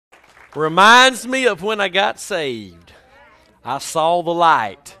Reminds me of when I got saved. I saw the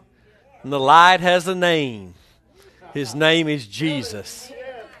light, and the light has a name. His name is Jesus.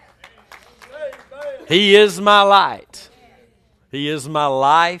 He is my light. He is my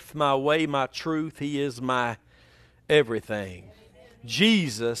life, my way, my truth. He is my everything.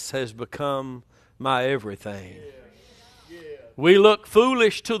 Jesus has become my everything. We look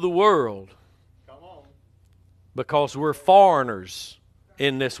foolish to the world because we're foreigners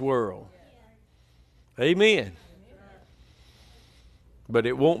in this world. Amen. But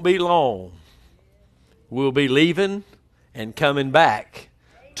it won't be long. We'll be leaving and coming back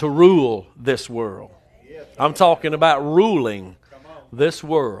to rule this world. I'm talking about ruling this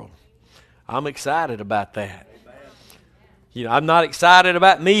world. I'm excited about that. You know, I'm not excited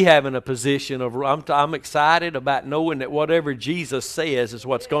about me having a position of. I'm excited about knowing that whatever Jesus says is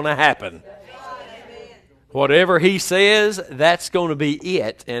what's going to happen. Whatever He says, that's going to be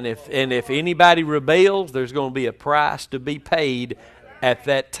it. And if anybody rebels, there's going to be a price to be paid at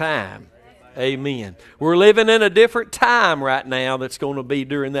that time. Amen. We're living in a different time right now that's going to be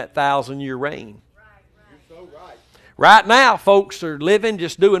during that 1,000-year reign. Right now, folks are living,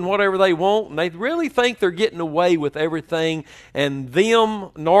 just doing whatever they want, and they really think they're getting away with everything, and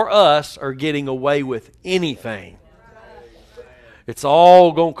them nor us are getting away with anything. It's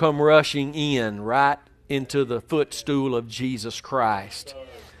all going to come rushing in right into the footstool of Jesus Christ.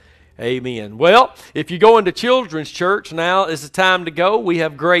 Amen. Well, if you go into children's church, now is the time to go. We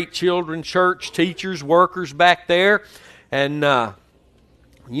have great children's church teachers, workers back there, and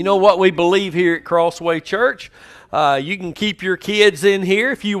you know what we believe here at Crossway Church? You can keep your kids in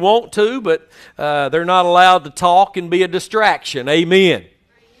here if you want to, but they're not allowed to talk and be a distraction. Amen.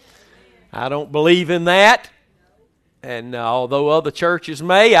 I don't believe in that. And although other churches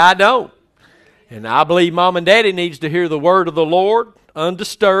may, I don't. And I believe Mom and Daddy needs to hear the word of the Lord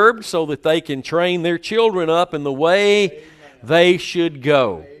undisturbed so that they can train their children up in the way they should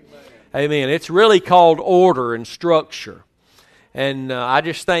go. Amen. It's really called order and structure. And I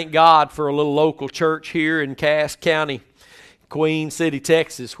just thank God for a little local church here in Cass County, Queen City,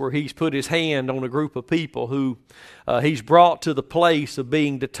 Texas, where He's put His hand on a group of people who He's brought to the place of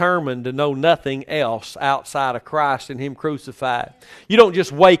being determined to know nothing else outside of Christ and Him crucified. You don't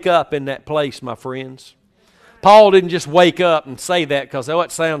just wake up in that place, my friends. Paul didn't just wake up and say that because, oh,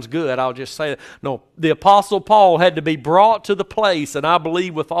 it sounds good, I'll just say that. No, the Apostle Paul had to be brought to the place, and I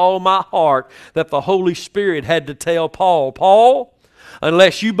believe with all my heart that the Holy Spirit had to tell Paul, Paul,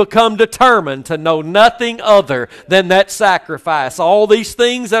 unless you become determined to know nothing other than that sacrifice, all these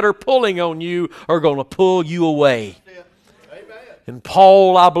things that are pulling on you are going to pull you away. And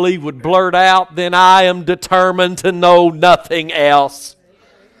Paul, I believe, would blurt out, then I am determined to know nothing else.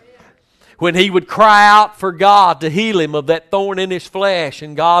 When he would cry out for God to heal him of that thorn in his flesh,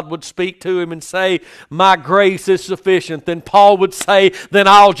 and God would speak to him and say, my grace is sufficient, then Paul would say, then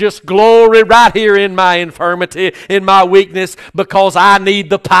I'll just glory right here in my infirmity, in my weakness, because I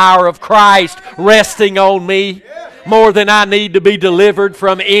need the power of Christ resting on me. More than I need to be delivered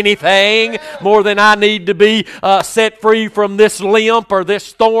from anything, more than I need to be set free from this limp or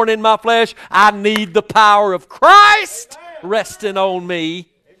this thorn in my flesh, I need the power of Christ resting on me.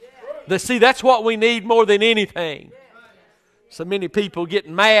 See, that's what we need more than anything. So many people get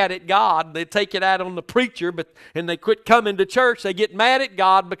mad at God. They take it out on the preacher, and they quit coming to church. They get mad at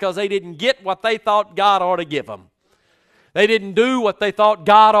God because they didn't get what they thought God ought to give them. They didn't do what they thought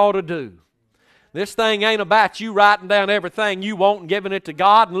God ought to do. This thing ain't about you writing down everything you want and giving it to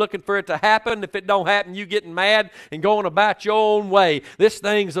God and looking for it to happen. If it don't happen, you getting mad and going about your own way. This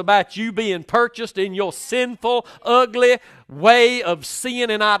thing's about you being purchased in your sinful, ugly way of sin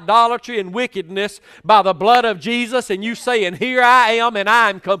and idolatry and wickedness by the blood of Jesus, and you saying, here I am and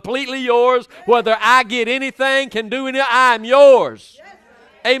I'm completely yours. Whether I get anything, can do anything, I'm yours.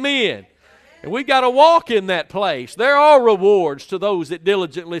 Amen. And we've got to walk in that place. There are rewards to those that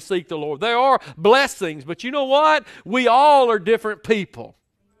diligently seek the Lord. There are blessings. But you know what? We all are different people.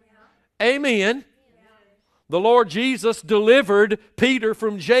 Amen. The Lord Jesus delivered Peter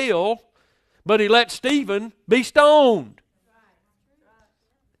from jail, but He let Stephen be stoned.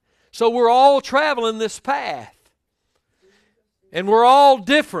 So we're all traveling this path. And we're all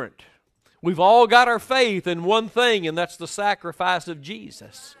different. We've all got our faith in one thing, and that's the sacrifice of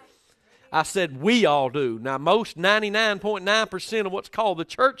Jesus. I said we all do. Now, most 99.9% of what's called the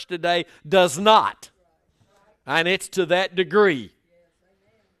church today does not. And it's to that degree.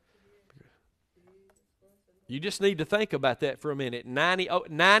 You just need to think about that for a minute.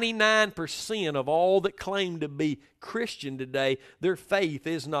 99% of all that claim to be Christian today, their faith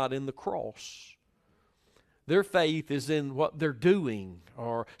is not in the cross. Their faith is in what they're doing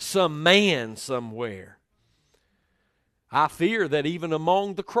or some man somewhere. I fear that even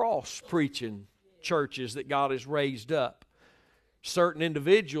among the cross preaching churches that God has raised up, certain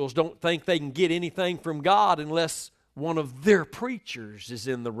individuals don't think they can get anything from God unless one of their preachers is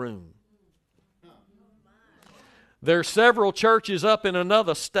in the room. There are several churches up in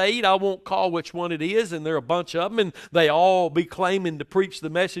another state. I won't call which one it is, and there are a bunch of them, and they all be claiming to preach the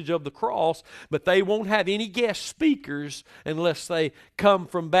message of the cross, but they won't have any guest speakers unless they come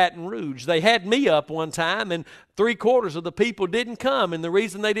from Baton Rouge. They had me up one time, and 3/4 of the people didn't come, and the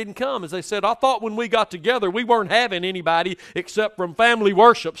reason they didn't come is they said, I thought when we got together we weren't having anybody except from Family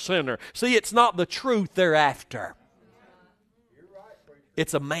Worship Center. See, it's not the truth they're after.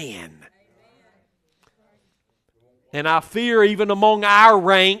 It's a man. And I fear even among our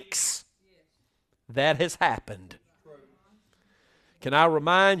ranks, that has happened. Can I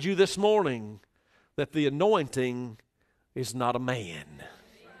remind you this morning that the anointing is not a man?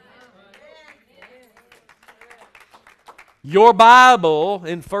 Your Bible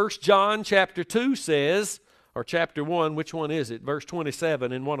in 1 John chapter 2 says, or chapter 1, which one is it? Verse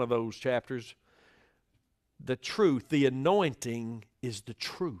 27 in one of those chapters. The truth, the anointing is the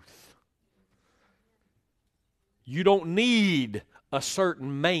truth. You don't need a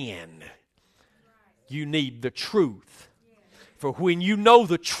certain man. You need the truth. For when you know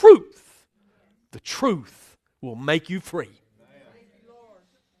the truth will make you free.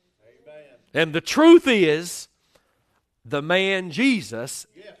 And the truth is the man Jesus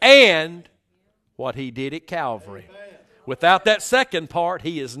and what he did at Calvary. Without that second part,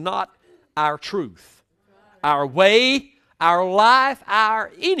 he is not our truth. Our way, our life,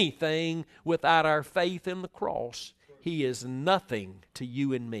 our anything without our faith in the cross, he is nothing to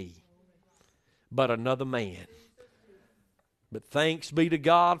you and me but another man. But thanks be to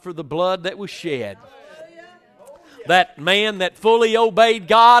God for the blood that was shed. That man that fully obeyed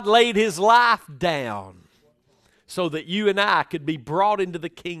God laid his life down so that you and I could be brought into the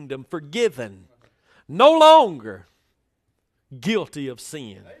kingdom, forgiven, no longer guilty of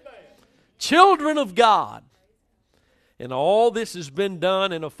sin. Children of God. And all this has been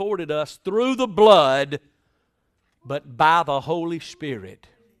done and afforded us through the blood, but by the Holy Spirit.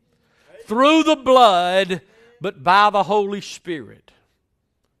 Through the blood, but by the Holy Spirit.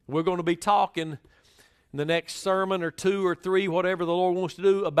 We're going to be talking in the next sermon or 2 or 3, whatever the Lord wants to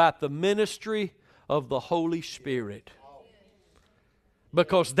do, about the ministry of the Holy Spirit.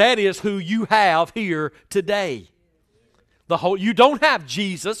 Because that is who you have here today. You don't have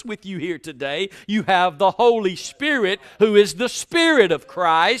Jesus with you here today. You have the Holy Spirit, who is the Spirit of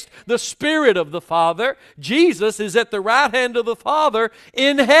Christ, the Spirit of the Father. Jesus is at the right hand of the Father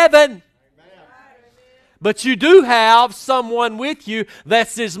in heaven. But you do have someone with you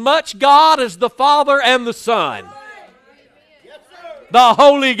that's as much God as the Father and the Son. The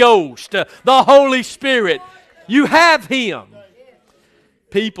Holy Ghost, the Holy Spirit. You have Him.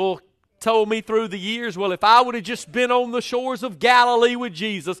 People told me through the years, well, if I would have just been on the shores of Galilee with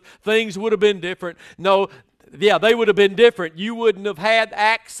Jesus, things would have been different. No, yeah, they would have been different. You wouldn't have had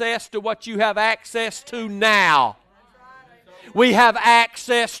access to what you have access to now. We have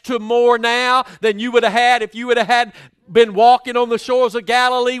access to more now than you would have had if you would have been walking on the shores of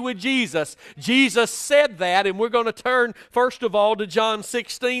Galilee with Jesus. Jesus said that, and we're going to turn first of all to John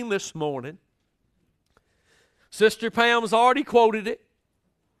 16 this morning. Sister Pam's already quoted it,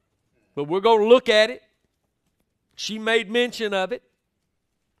 but we're going to look at it. She made mention of it.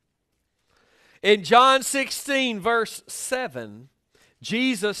 In John 16, verse 7,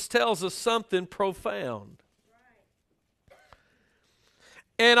 Jesus tells us something profound.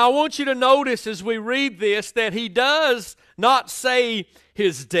 And I want you to notice as we read this that he does not say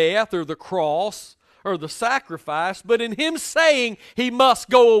his death or the cross or the sacrifice, but in him saying he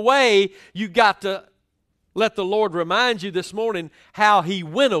must go away, you got to let the Lord remind you this morning how he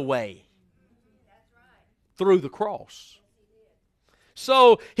went away through the cross.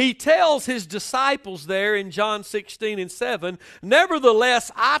 So he tells his disciples there in John 16 and 7, nevertheless,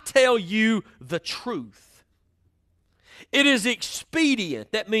 I tell you the truth. It is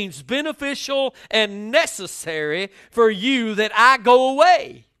expedient, that means beneficial and necessary for you that I go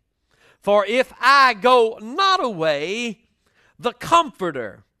away. For if I go not away, the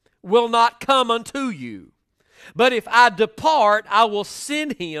Comforter will not come unto you. But if I depart, I will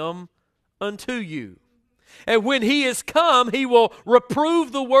send him unto you. And when he is come, he will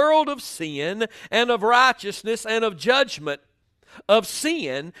reprove the world of sin and of righteousness and of judgment. Of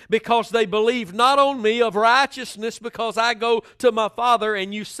sin, because they believe not on me, of righteousness, because I go to my Father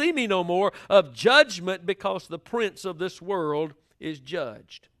and you see me no more, of judgment, because the prince of this world is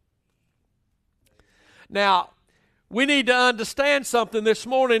judged. Now, we need to understand something this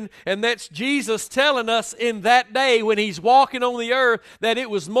morning, and that's Jesus telling us in that day when He's walking on the earth that it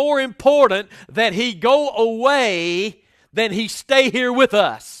was more important that He go away than He stay here with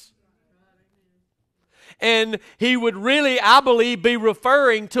us. And He would really, I believe, be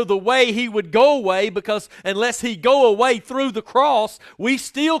referring to the way He would go away, because unless He go away through the cross, we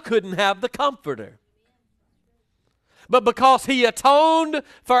still couldn't have the Comforter. But because He atoned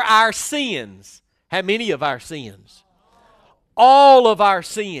for our sins, how many of our sins? All of our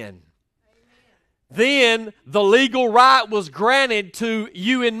sin. Then the legal right was granted to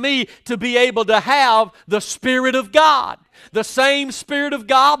you and me to be able to have the Spirit of God. The same Spirit of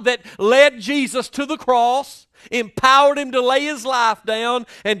God that led Jesus to the cross, empowered Him to lay His life down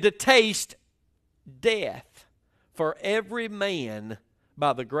and to taste death for every man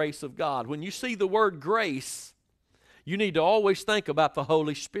by the grace of God. When you see the word grace, you need to always think about the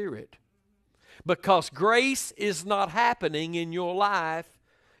Holy Spirit. Because grace is not happening in your life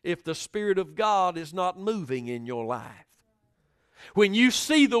if the Spirit of God is not moving in your life. When you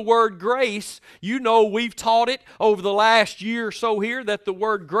see the word grace, you know we've taught it over the last year or so here that the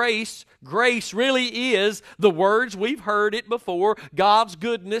word grace really is the words, we've heard it before, God's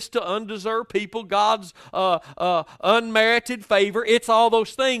goodness to undeserved people, God's unmerited favor. It's all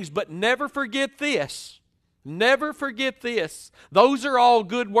those things, but never forget this. Never forget this. Those are all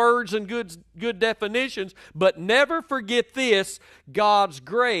good words and good definitions, but never forget this. God's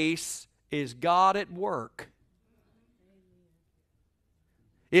grace is God at work.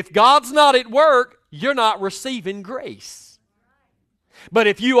 If God's not at work, you're not receiving grace. But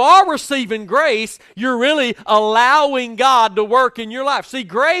if you are receiving grace, you're really allowing God to work in your life. See,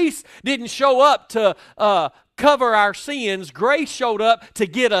 grace didn't show up to cover our sins. Grace showed up to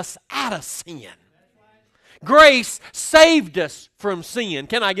get us out of sin. Grace saved us from sin.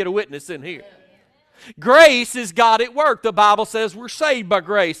 Can I get a witness in here? Grace is God at work. The Bible says we're saved by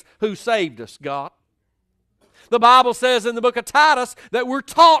grace. Who saved us? God. The Bible says in the book of Titus that we're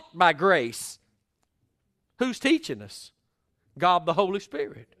taught by grace. Who's teaching us? God the Holy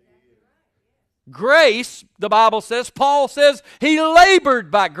Spirit. Grace, the Bible says, Paul says, he labored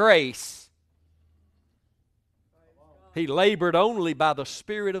by grace. He labored only by the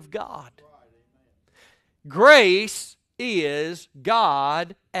Spirit of God. Grace is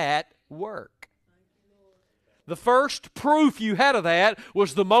God at work. The first proof you had of that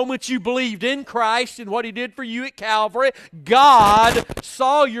was the moment you believed in Christ and what He did for you at Calvary. God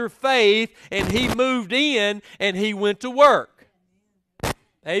saw your faith and He moved in and He went to work.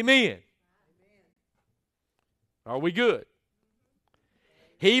 Amen. Are we good?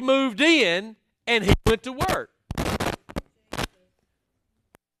 He moved in and He went to work.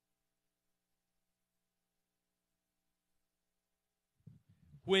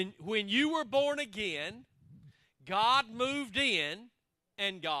 When you were born again, God moved in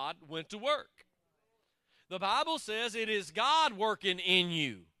and God went to work. The Bible says it is God working in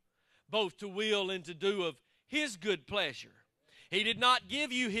you, both to will and to do of His good pleasure. He did not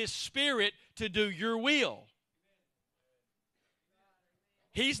give you His Spirit to do your will.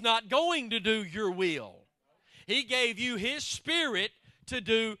 He's not going to do your will. He gave you His Spirit to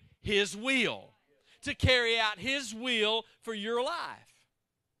do His will, to carry out His will for your life.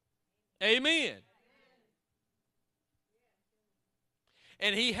 Amen.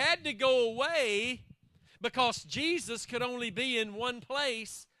 And He had to go away because Jesus could only be in one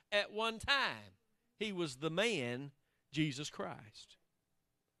place at one time. He was the man, Jesus Christ.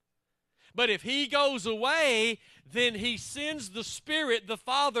 But if He goes away, then He sends the Spirit. The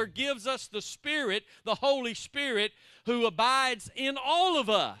Father gives us the Spirit, the Holy Spirit, who abides in all of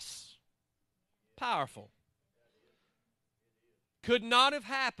us. Powerful. Could not have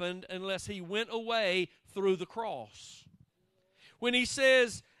happened unless He went away through the cross. When He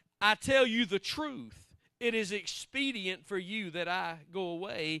says, I tell you the truth, it is expedient for you that I go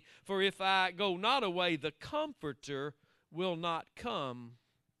away, for if I go not away, the Comforter will not come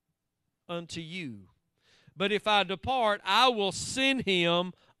unto you. But if I depart, I will send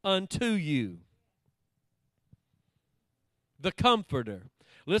Him unto you. The Comforter.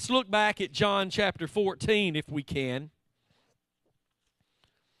 Let's look back at John chapter 14 if we can.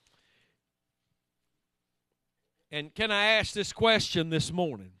 And can I ask this question this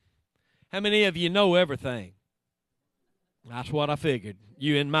morning? How many of you know everything? That's what I figured.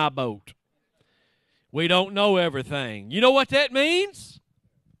 You in my boat. We don't know everything. You know what that means?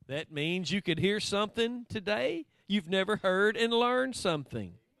 That means you could hear something today you've never heard and learn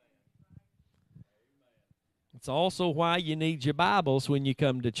something. It's also why you need your Bibles when you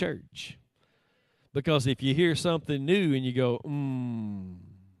come to church. Because if you hear something new and you go,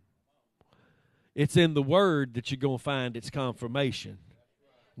 It's in the Word that you're going to find its confirmation,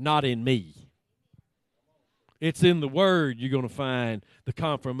 not in me. It's in the Word you're going to find the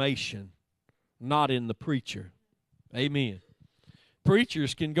confirmation, not in the preacher. Amen.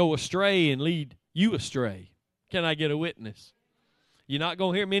 Preachers can go astray and lead you astray. Can I get a witness? You're not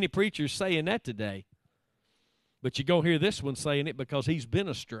going to hear many preachers saying that today. But you're going to hear this one saying it because he's been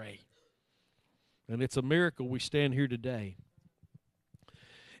astray. And it's a miracle we stand here today.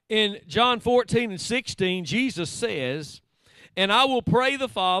 In John 14 and 16, Jesus says, "And I will pray the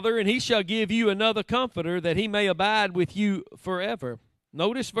Father, and he shall give you another comforter, that he may abide with you forever."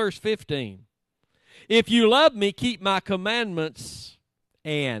 Notice verse 15. "If you love me, keep my commandments,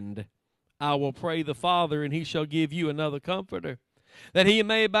 and I will pray the Father, and he shall give you another comforter, that he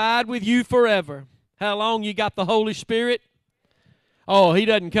may abide with you forever." How long you got the Holy Spirit? Oh, he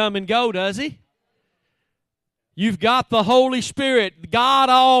doesn't come and go, does he? You've got the Holy Spirit, God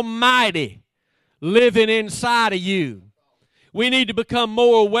Almighty, living inside of you. We need to become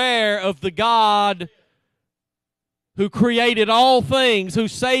more aware of the God who created all things, who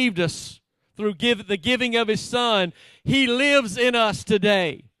saved us through the giving of his Son. He lives in us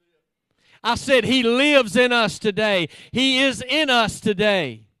today. I said he lives in us today. He is in us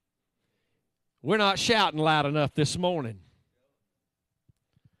today. We're not shouting loud enough this morning.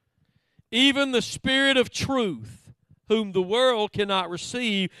 "Even the Spirit of truth, whom the world cannot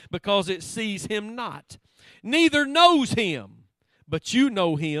receive, because it sees him not, neither knows him. But you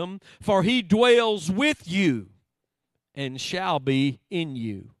know him, for he dwells with you and shall be in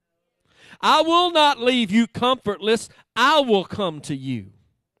you. I will not leave you comfortless. I will come to you.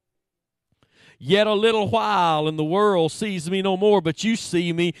 Yet a little while, and the world sees me no more, but you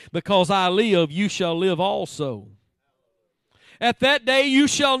see me. Because I live, you shall live also. At that day you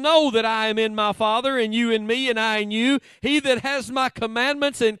shall know that I am in my Father, and you in me, and I in you. He that has my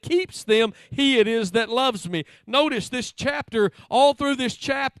commandments and keeps them, he it is that loves me." Notice this chapter, all through this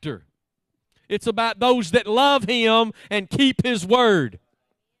chapter, it's about those that love him and keep his word.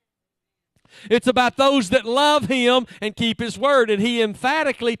 It's about those that love him and keep his word. And he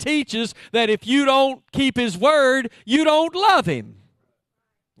emphatically teaches that if you don't keep his word, you don't love him.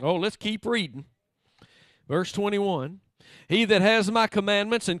 Oh, let's keep reading. Verse 21. "He that has my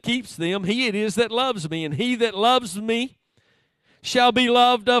commandments and keeps them, he it is that loves me. And he that loves me shall be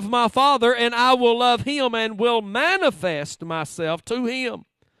loved of my Father, and I will love him and will manifest myself to him."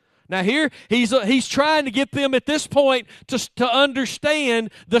 Now here, he's trying to get them at this point to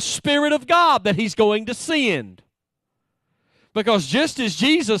understand the Spirit of God that he's going to send. Because just as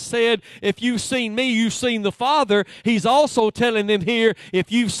Jesus said, "If you've seen me, you've seen the Father," he's also telling them here,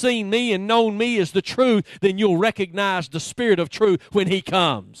 if you've seen me and known me as the truth, then you'll recognize the Spirit of truth when he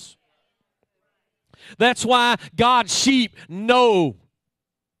comes. That's why God's sheep know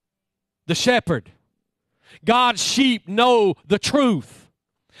the shepherd. God's sheep know the truth.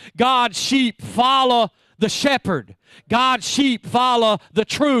 God's sheep follow the shepherd. God's sheep follow the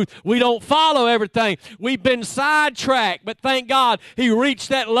truth. We don't follow everything. We've been sidetracked, but thank God he reached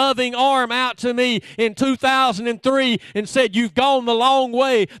that loving arm out to me in 2003 and said, "You've gone the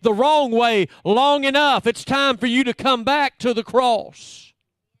wrong way, long enough. It's time for you to come back to the cross."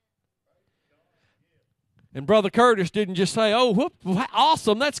 And Brother Curtis didn't just say, "Oh, whoop,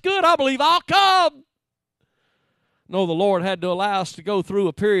 awesome, that's good, I believe I'll come." No, the Lord had to allow us to go through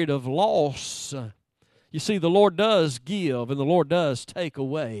a period of loss. You see, the Lord does give and the Lord does take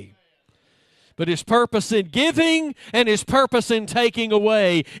away. But his purpose in giving and his purpose in taking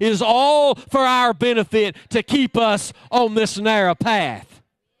away is all for our benefit, to keep us on this narrow path.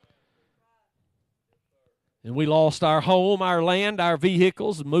 And we lost our home, our land, our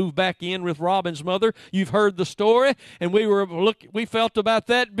vehicles, and moved back in with Robin's mother. You've heard the story, and we felt about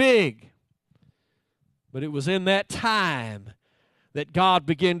that big. But it was in that time that God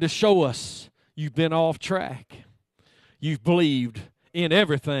began to show us, you've been off track. You've believed in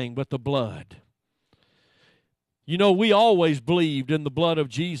everything but the blood. You know, we always believed in the blood of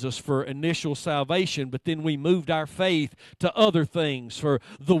Jesus for initial salvation, but then we moved our faith to other things for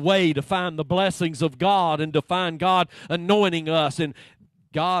the way to find the blessings of God and to find God anointing us. And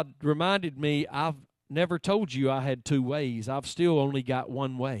God reminded me, I've never told you I had two ways. I've still only got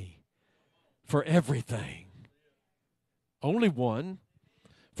one way for everything. Only one.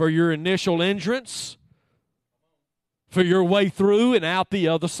 For your initial entrance, for your way through and out the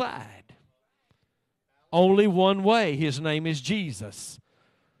other side. Only one way. His name is Jesus.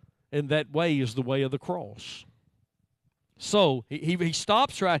 And that way is the way of the cross. So he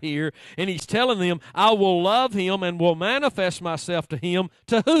stops right here and he's telling them, I will love him and will manifest myself to him.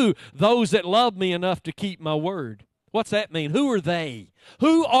 To who? Those that love me enough to keep my word. What's that mean? Who are they?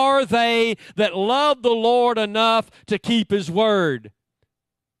 Who are they that love the Lord enough to keep His word?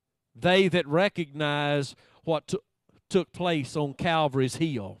 They that recognize what took place on Calvary's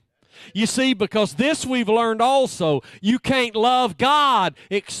hill. You see, because this we've learned also, you can't love God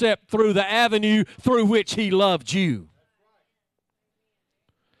except through the avenue through which He loved you.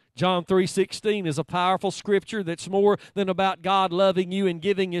 John 3:16 is a powerful scripture that's more than about God loving you and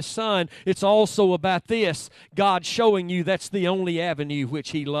giving His Son. It's also about this, God showing you that's the only avenue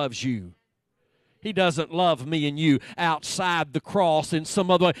which He loves you. He doesn't love me and you outside the cross in some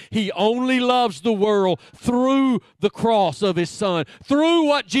other way. He only loves the world through the cross of His Son, through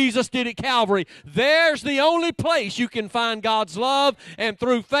what Jesus did at Calvary. There's the only place you can find God's love, and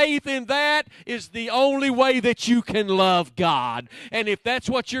through faith in that is the only way that you can love God. And if that's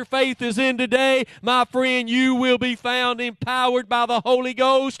what your faith is in today, my friend, you will be found empowered by the Holy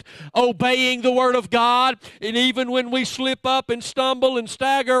Ghost, obeying the Word of God. And even when we slip up and stumble and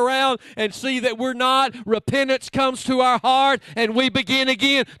stagger around and see that we're not, repentance comes to our heart and we begin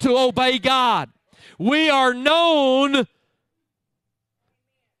again to obey God. We are known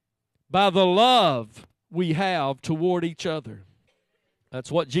by the love we have toward each other.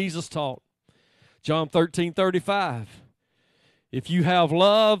 That's what Jesus taught. John 13:35. If you have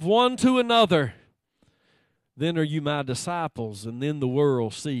love one to another, then are you my disciples, and then the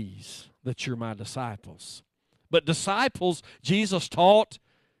world sees that you're my disciples. But disciples, Jesus taught,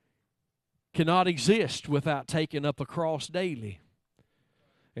 cannot exist without taking up a cross daily.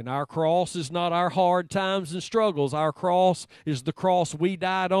 And our cross is not our hard times and struggles. Our cross is the cross we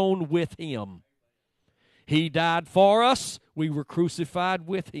died on with Him. He died for us. We were crucified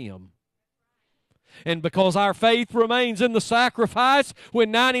with Him. And because our faith remains in the sacrifice,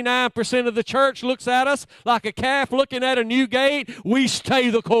 when 99% of the church looks at us like a calf looking at a new gate, we stay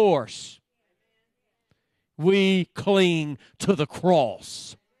the course. We cling to the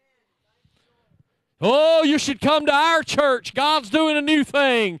cross. Oh, you should come to our church. God's doing a new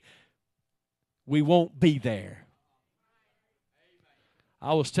thing. We won't be there.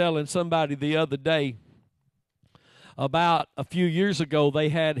 I was telling somebody the other day about a few years ago, they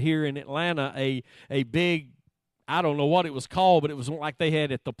had here in Atlanta a big, I don't know what it was called, but it was like they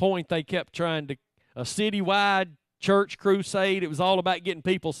had at the point they kept trying to, a citywide church crusade. It was all about getting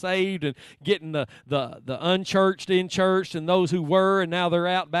people saved and getting the unchurched in church and those who were, and now they're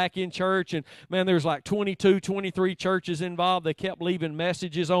out back in church. And man, there's like 22, 23 churches involved. They kept leaving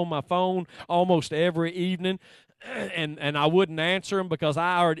messages on my phone almost every evening, and I wouldn't answer them because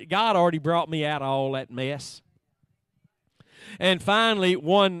God already brought me out of all that mess. And finally,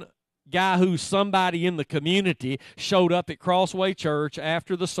 one guy who's somebody in the community showed up at Crossway Church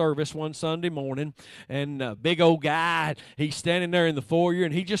after the service one Sunday morning, and a big old guy, he's standing there in the foyer,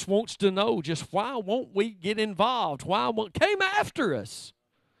 and he just wants to know just why won't we get involved? Came after us.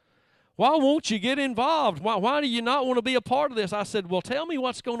 Why won't you get involved? Why do you not want to be a part of this? I said, well, tell me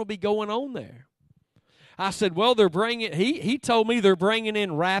what's going to be going on there. I said, well, they're bringing, he told me they're bringing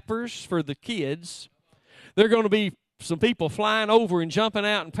in rappers for the kids. They're going to be some people flying over and jumping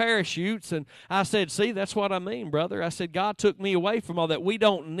out in parachutes. And I said, see, that's what I mean, brother. I said, God took me away from all that. We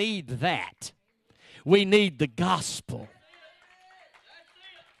don't need that. We need the gospel.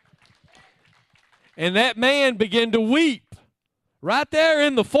 And that man began to weep right there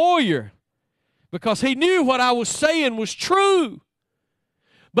in the foyer because he knew what I was saying was true.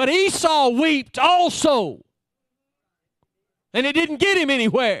 But Esau wept also. And it didn't get him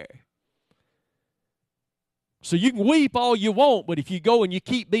anywhere. So you can weep all you want, but if you go and you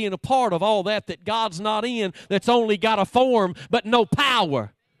keep being a part of all that God's not in, that's only got a form but no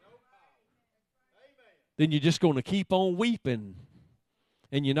power, then you're just going to keep on weeping,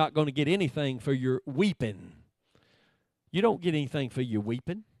 and you're not going to get anything for your weeping. You don't get anything for your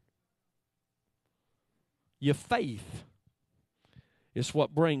weeping. Your faith is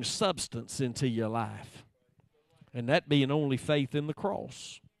what brings substance into your life, and that being only faith in the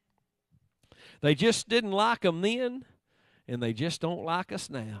cross. They just didn't like them then, and they just don't like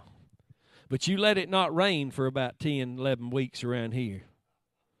us now. But you let it not rain for about 10, 11 weeks around here.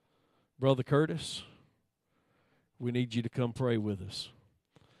 Brother Curtis, we need you to come pray with us.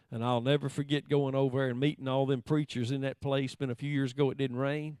 And I'll never forget going over there and meeting all them preachers in that place. Been a few years ago, it didn't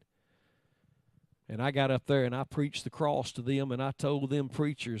rain. And I got up there and I preached the cross to them, and I told them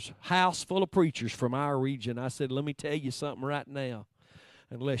preachers, house full of preachers from our region, I said, let me tell you something right now.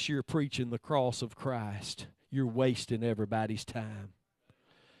 Unless you're preaching the cross of Christ, you're wasting everybody's time.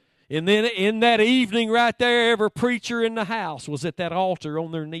 And then in that evening right there, every preacher in the house was at that altar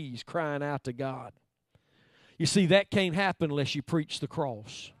on their knees crying out to God. You see, that can't happen unless you preach the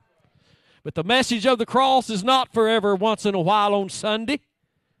cross. But the message of the cross is not forever once in a while on Sunday.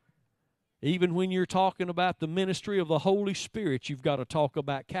 Even when you're talking about the ministry of the Holy Spirit, you've got to talk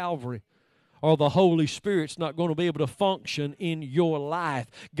about Calvary, or the Holy Spirit's not going to be able to function in your life.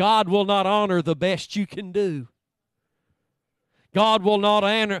 God will not honor the best you can do. God will not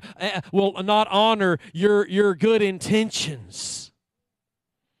honor your good intentions.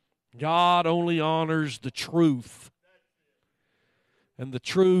 God only honors the truth. And the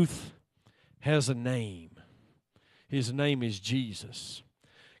truth has a name. His name is Jesus.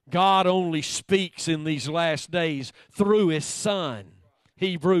 God only speaks in these last days through His Son.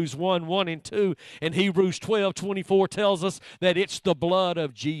 Hebrews 1 and 2, and Hebrews 12:24 tells us that it's the blood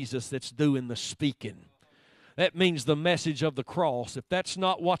of Jesus that's doing the speaking. That means the message of the cross. If that's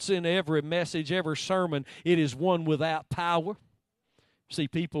not what's in every message, every sermon, it is one without power. See,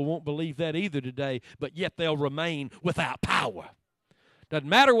 people won't believe that either today, but yet they'll remain without power. Doesn't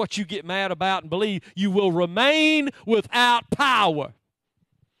matter what you get mad about and believe, you will remain without power.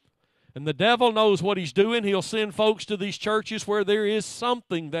 And the devil knows what he's doing. He'll send folks to these churches where there is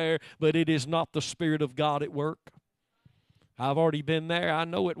something there, but it is not the Spirit of God at work. I've already been there. I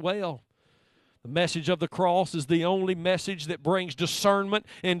know it well. The message of the cross is the only message that brings discernment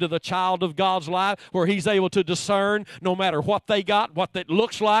into the child of God's life, where he's able to discern no matter what they got, what that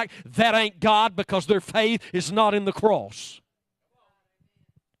looks like. That ain't God, because their faith is not in the cross.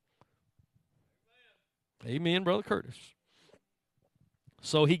 Amen, Brother Curtis.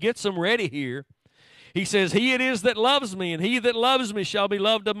 So he gets them ready here. He says, He it is that loves me, and he that loves me shall be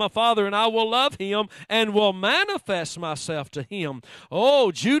loved of my Father, and I will love him and will manifest myself to him.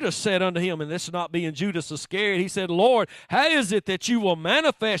 Oh, Judas said unto him, and this is not being Judas Iscariot, he said, Lord, how is it that you will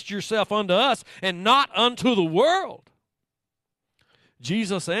manifest yourself unto us and not unto the world?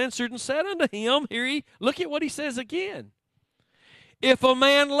 Jesus answered and said unto him, look at what he says again. If a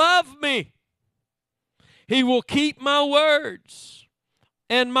man love me, he will keep my words,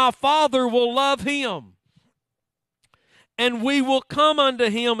 and my Father will love him. And we will come unto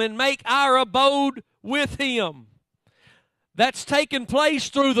him and make our abode with him. That's taken place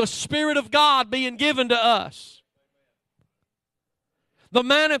through the Spirit of God being given to us. The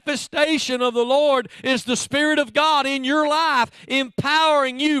manifestation of the Lord is the Spirit of God in your life,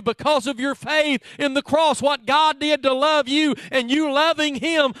 empowering you because of your faith in the cross, what God did to love you, and you loving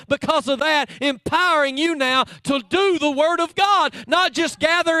Him because of that, empowering you now to do the Word of God, not just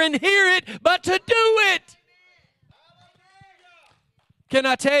gather and hear it, but to do it. Can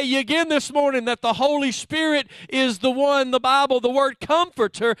I tell you again this morning that the Holy Spirit is the one, the Bible, the word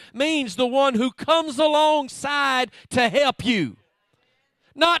comforter means the one who comes alongside to help you.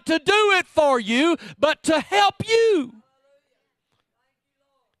 Not to do it for you, but to help you.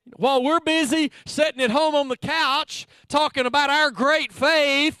 While we're busy sitting at home on the couch talking about our great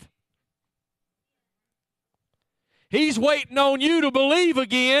faith, He's waiting on you to believe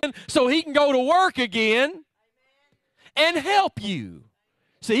again so He can go to work again and help you.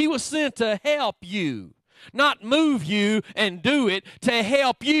 See, He was sent to help you, not move you and do it, to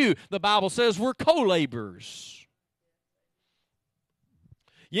help you. The Bible says we're co-laborers.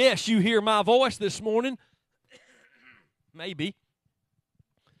 Yes, you hear my voice this morning. Maybe.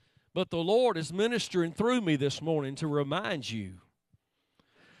 But the Lord is ministering through me this morning to remind you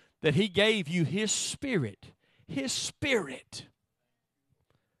that He gave you His Spirit. His Spirit.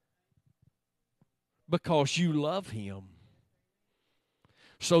 Because you love Him.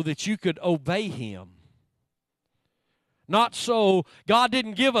 So that you could obey Him. Not so, God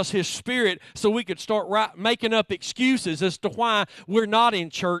didn't give us His Spirit so we could start making up excuses as to why we're not in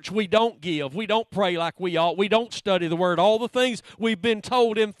church. We don't give. We don't pray like we ought. We don't study the Word. All the things we've been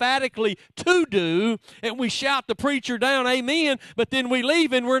told emphatically to do, and we shout the preacher down, amen, but then we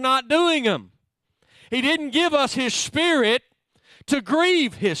leave and we're not doing them. He didn't give us His Spirit to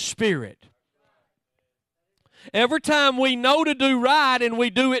grieve His Spirit. Every time we know to do right and we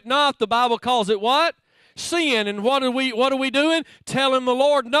do it not, the Bible calls it what? Sin. And what are we doing? Telling the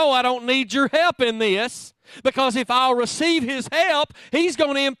Lord, no, I don't need your help in this, because if I'll receive His help, He's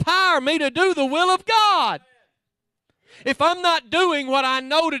going to empower me to do the will of God. If I'm not doing what I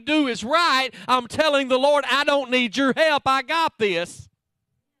know to do is right, I'm telling the Lord, I don't need your help, I got this.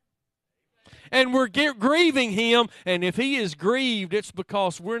 And we're grieving Him, and if He is grieved, it's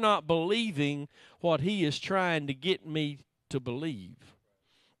because we're not believing what He is trying to get me to believe.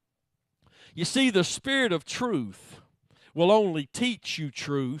 You see, the Spirit of truth will only teach you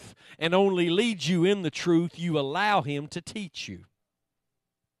truth and only lead you in the truth you allow Him to teach you.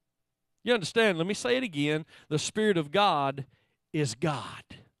 You understand? Let me say it again. The Spirit of God is God.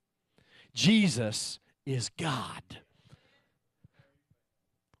 Jesus is God.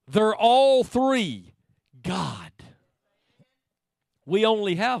 They're all three God. We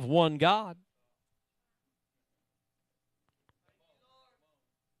only have one God.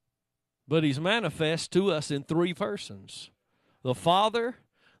 But He's manifest to us in three persons: the Father,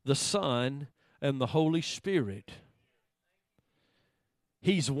 the Son, and the Holy Spirit.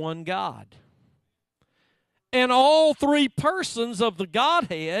 He's one God. And all three persons of the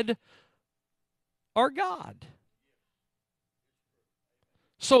Godhead are God.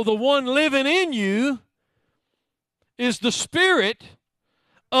 So the one living in you is the Spirit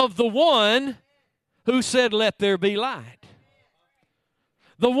of the one who said, "Let there be light."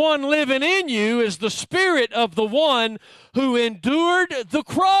 The one living in you is the Spirit of the one who endured the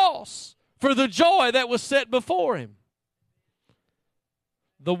cross for the joy that was set before Him.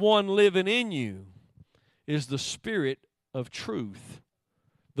 The one living in you is the Spirit of truth,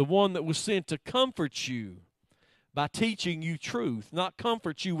 the one that was sent to comfort you by teaching you truth, not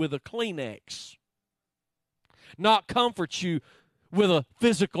comfort you with a Kleenex, not comfort you with a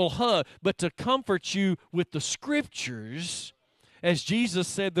physical hug, but to comfort you with the Scriptures, as Jesus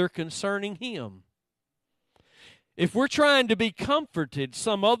said they're concerning Him. If we're trying to be comforted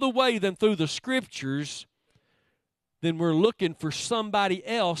some other way than through the Scriptures, then we're looking for somebody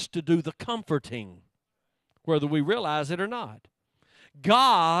else to do the comforting, whether we realize it or not.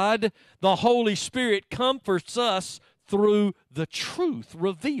 God, the Holy Spirit, comforts us through the truth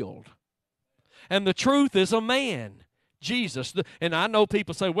revealed. And the truth is a man, Jesus. And I know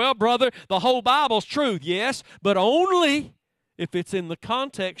people say, "Well, brother, the whole Bible's truth." Yes, but only if it's in the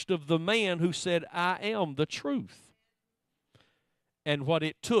context of the man who said, "I am the truth," and what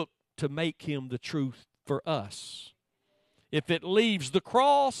it took to make Him the truth for us. If it leaves the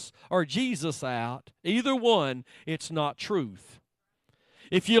cross or Jesus out, either one, it's not truth.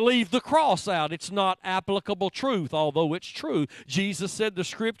 If you leave the cross out, it's not applicable truth, although it's true. Jesus said the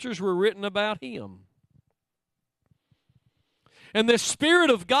Scriptures were written about Him. And the Spirit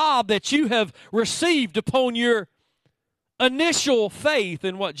of God that you have received upon your initial faith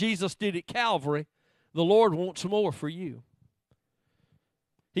in what Jesus did at Calvary, the Lord wants more for you.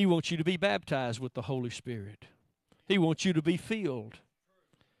 He wants you to be baptized with the Holy Spirit. He wants you to be filled.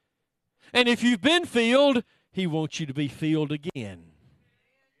 And if you've been filled, He wants you to be filled again.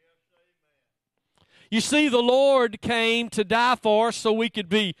 You see, the Lord came to die for us so we could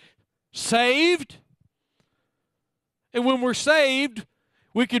be saved. And when we're saved,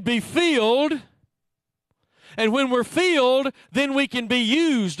 we could be filled. And when we're filled, then we can be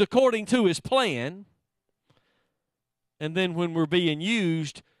used according to His plan. And then when we're being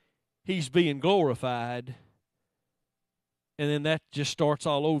used, He's being glorified. And then that just starts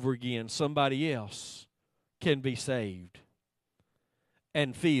all over again. Somebody else can be saved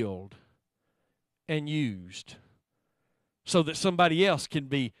and filled and used so that somebody else can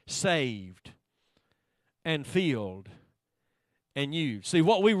be saved and filled and used. See,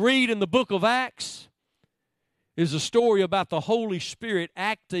 what we read in the book of Acts is a story about the Holy Spirit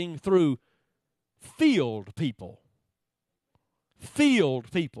acting through filled people. Filled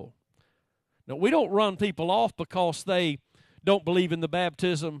people. Now, we don't run people off because they don't believe in the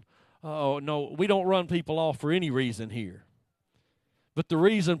baptism. Oh, no, we don't run people off for any reason here. But the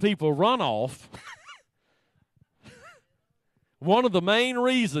reason people run off, one of the main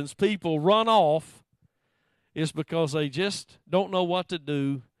reasons people run off is because they just don't know what to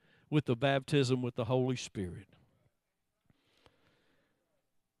do with the baptism with the Holy Spirit.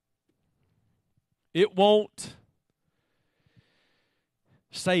 It won't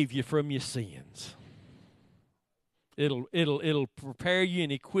save you from your sins. It'll prepare you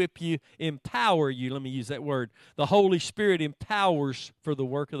and equip you, empower you. Let me use that word. The Holy Spirit empowers for the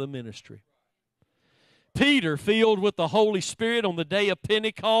work of the ministry. Peter, filled with the Holy Spirit on the day of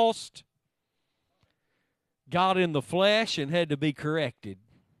Pentecost, got in the flesh and had to be corrected.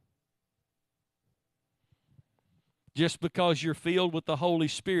 Just because you're filled with the Holy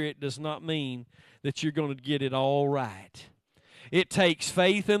Spirit does not mean that you're going to get it all right. It takes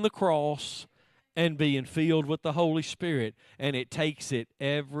faith in the cross and being filled with the Holy Spirit, and it takes it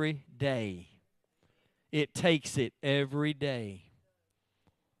every day. It takes it every day.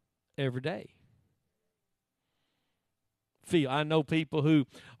 Every day. I know people who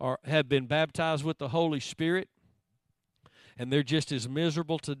have been baptized with the Holy Spirit, and they're just as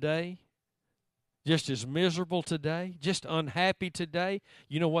miserable today, just unhappy today.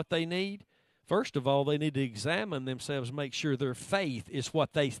 You know what they need? First of all, they need to examine themselves, make sure their faith is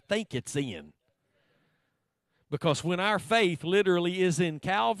what they think it's in. Because when our faith literally is in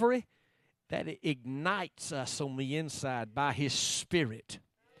Calvary, that ignites us on the inside by His Spirit.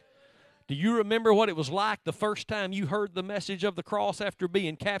 Do you remember what it was like the first time you heard the message of the cross after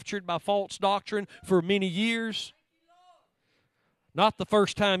being captured by false doctrine for many years? Not the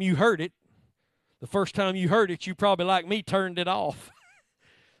first time you heard it. The first time you heard it, you probably, like me, turned it off.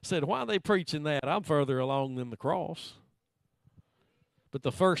 Said, why are they preaching that? I'm further along than the cross. But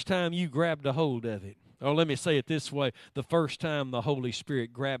the first time you grabbed a hold of it, or let me say it this way, the first time the Holy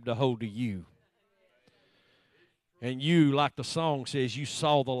Spirit grabbed a hold of you. And you, like the song says, you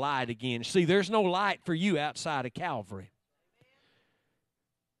saw the light again. See, there's no light for you outside of Calvary.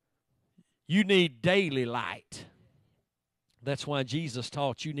 You need daily light. That's why Jesus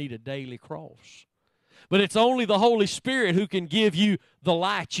taught you need a daily cross. But it's only the Holy Spirit who can give you the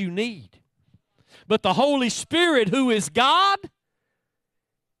light you need. But the Holy Spirit, who is God,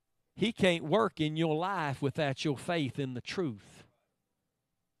 He can't work in your life without your faith in the truth.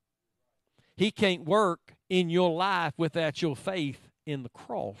 He can't work in your life without your faith in the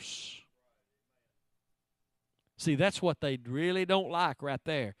cross. See, that's what they really don't like right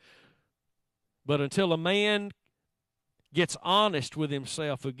there. But until a man gets honest with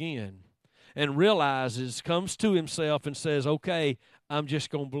himself again and realizes, comes to himself and says, okay, I'm just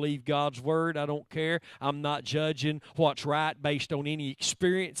going to believe God's word. I don't care. I'm not judging what's right based on any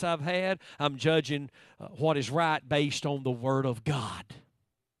experience I've had. I'm judging what is right based on the word of God.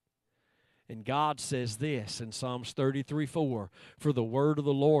 And God says this in Psalms 33:4, for the word of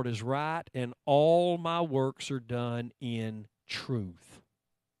the Lord is right, and all my works are done in truth.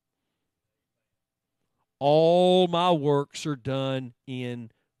 All my works are done in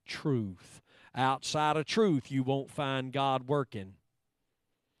truth. Outside of truth, you won't find God working.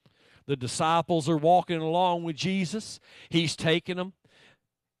 The disciples are walking along with Jesus. He's taking them,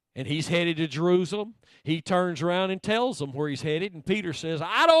 and he's headed to Jerusalem. He turns around and tells them where he's headed, and Peter says,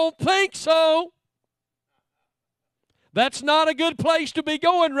 I don't think so. That's not a good place to be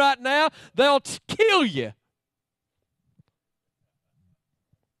going right now. They'll kill you.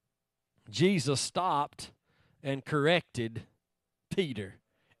 Jesus stopped and corrected Peter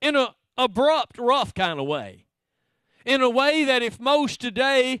in an abrupt, rough kind of way. In a way that if most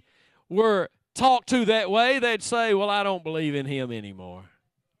today were talked to that way, they'd say, well, I don't believe in him anymore.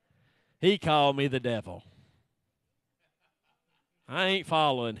 He called me the devil. I ain't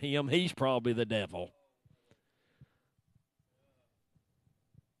following him. He's probably the devil.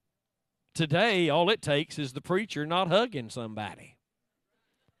 Today, all it takes is the preacher not hugging somebody.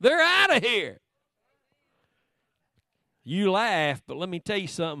 They're out of here. You laugh, but let me tell you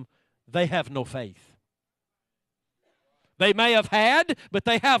something. They have no faith. They may have had, but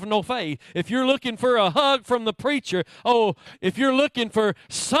they have no faith. If you're looking for a hug from the preacher, if you're looking for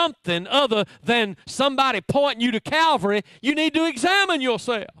something other than somebody pointing you to Calvary, you need to examine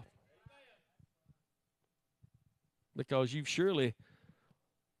yourself. Because you've surely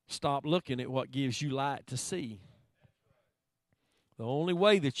stopped looking at what gives you light to see. The only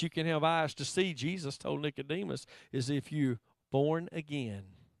way that you can have eyes to see, Jesus told Nicodemus, is if you're born again.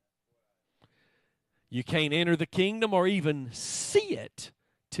 You can't enter the kingdom or even see it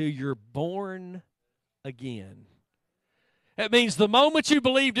till you're born again. That means the moment you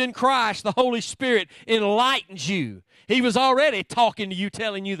believed in Christ, the Holy Spirit enlightens you. He was already talking to you,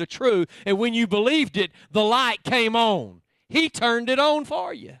 telling you the truth, and when you believed it, the light came on. He turned it on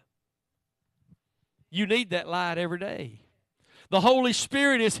for you. You need that light every day. The Holy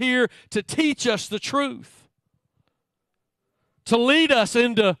Spirit is here to teach us the truth, to lead us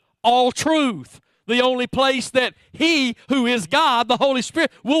into all truth. The only place that He, who is God, the Holy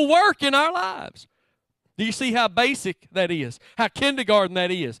Spirit, will work in our lives. Do you see how basic that is? How kindergarten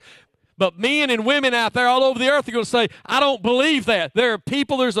that is? But men and women out there all over the earth are going to say, I don't believe that. There are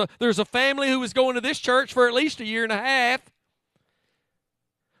people, there's a family who was going to this church for at least a year and a half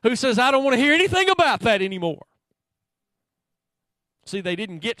who says, I don't want to hear anything about that anymore. See, they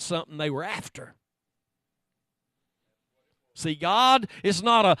didn't get something they were after. See, God is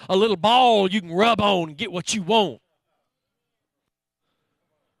not a little ball you can rub on and get what you want.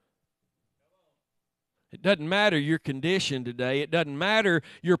 It doesn't matter your condition today. It doesn't matter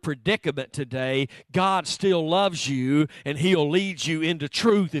your predicament today. God still loves you, and He'll lead you into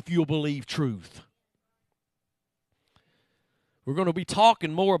truth if you'll believe truth. We're going to be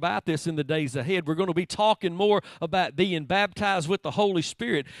talking more about this in the days ahead. We're going to be talking more about being baptized with the Holy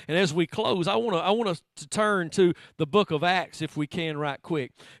Spirit. And as we close, I want us to turn to the book of Acts, if we can, right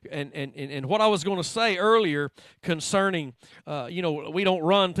quick. And what I was going to say earlier concerning, we don't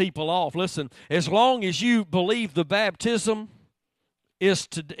run people off. Listen, as long as you believe the baptism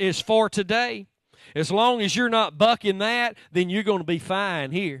is for today, as long as you're not bucking that, then you're going to be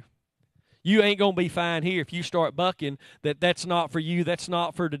fine here. You ain't going to be fine here if you start bucking that's not for you, that's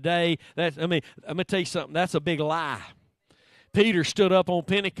not for today. I'm going to tell you something, that's a big lie. Peter stood up on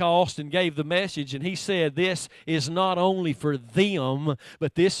Pentecost and gave the message, and he said, this is not only for them,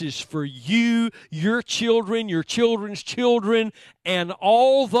 but this is for you, your children, your children's children, and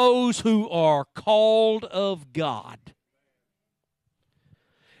all those who are called of God.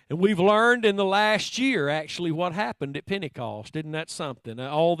 And we've learned in the last year, actually, what happened at Pentecost. Isn't that something?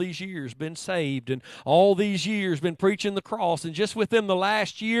 All these years been saved, and all these years been preaching the cross. And just within the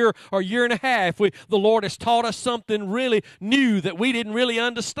last year or year and a half, the Lord has taught us something really new that we didn't really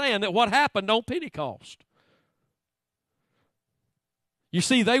understand, that what happened on Pentecost. You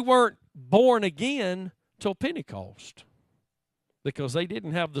see, they weren't born again till Pentecost, because they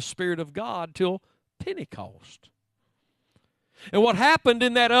didn't have the Spirit of God till Pentecost. And what happened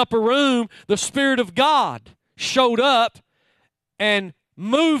in that upper room, the Spirit of God showed up and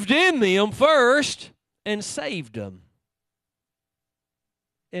moved in them first and saved them.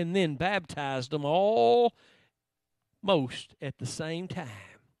 And then baptized them almost at the same time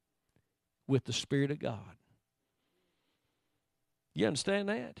with the Spirit of God. You understand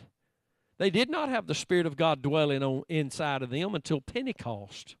that? They did not have the Spirit of God dwelling inside of them until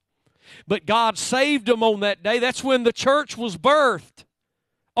Pentecost. But God saved them on that day. That's when the church was birthed.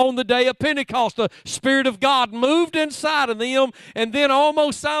 On the day of Pentecost, the Spirit of God moved inside of them, and then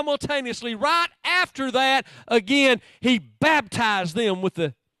almost simultaneously, right after that, again, He baptized them with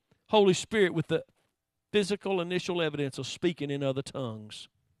the Holy Spirit, with the physical initial evidence of speaking in other tongues.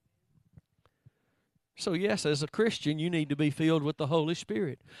 So yes, as a Christian, you need to be filled with the Holy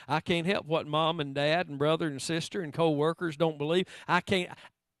Spirit. I can't help what mom and dad and brother and sister and co-workers don't believe.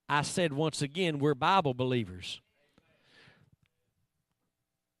 I said once again, we're Bible believers.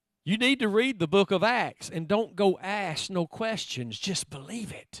 You need to read the book of Acts and don't go ask no questions. Just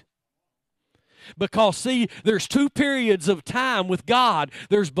believe it. Because, see, there's two periods of time with God.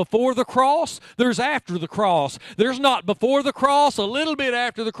 There's before the cross, there's after the cross. There's not before the cross, a little bit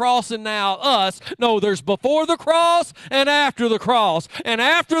after the cross, and now us. No, there's before the cross and after the cross. And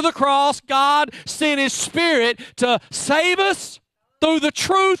after the cross, God sent His Spirit to save us through the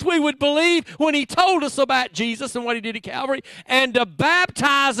truth we would believe when He told us about Jesus and what He did at Calvary, and to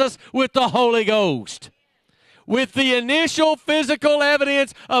baptize us with the Holy Ghost, with the initial physical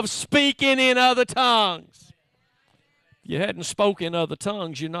evidence of speaking in other tongues. If you hadn't spoken other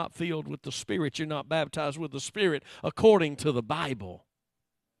tongues, you're not filled with the Spirit. You're not baptized with the Spirit according to the Bible.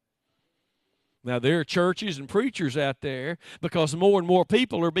 Now, there are churches and preachers out there, because more and more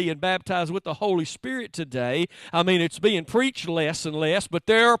people are being baptized with the Holy Spirit today. I mean, it's being preached less and less, but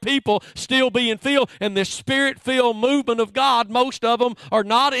there are people still being filled, and this Spirit-filled movement of God, most of them are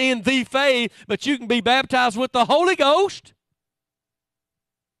not in the faith, but you can be baptized with the Holy Ghost.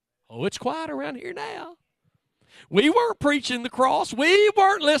 Oh, it's quiet around here now. We weren't preaching the cross. We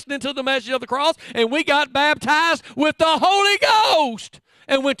weren't listening to the message of the cross, and we got baptized with the Holy Ghost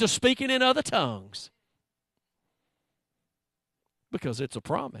and went to speaking in other tongues. Because it's a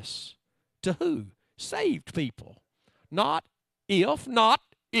promise. To who? Saved people. Not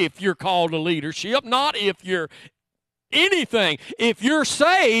if you're called to leadership, not if you're anything. If you're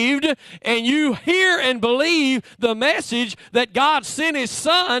saved and you hear and believe the message that God sent His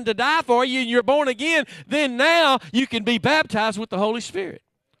Son to die for you and you're born again, then now you can be baptized with the Holy Spirit.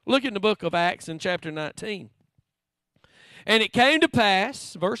 Look in the book of Acts in chapter 19. And it came to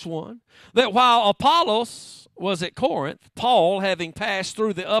pass, verse 1, that while Apollos was at Corinth, Paul, having passed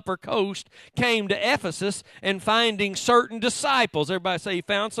through the upper coast, came to Ephesus, and finding certain disciples. Everybody say he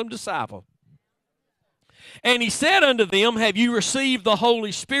found some disciples. And he said unto them, have you received the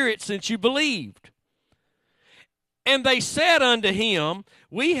Holy Spirit since you believed? And they said unto him,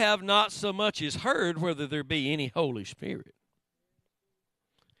 we have not so much as heard whether there be any Holy Spirit.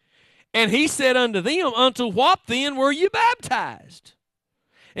 And he said unto them, unto what then were you baptized?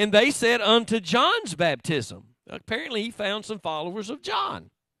 And they said, unto John's baptism. Apparently he found some followers of John.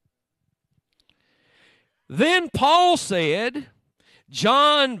 Then Paul said,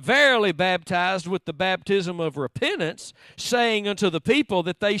 John verily baptized with the baptism of repentance, saying unto the people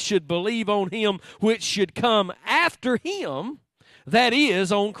that they should believe on Him which should come after him, that is,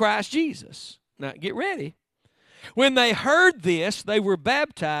 on Christ Jesus. Now get ready. When they heard this, they were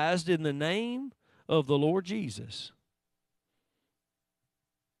baptized in the name of the Lord Jesus.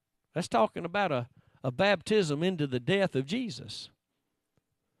 That's talking about a baptism into the death of Jesus.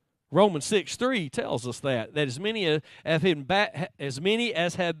 Romans 6:3 tells us that as many as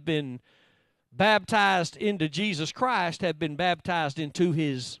have been baptized into Jesus Christ have been baptized into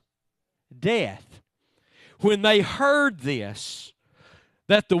His death. When they heard this,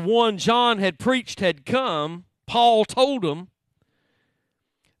 that the one John had preached had come, Paul told them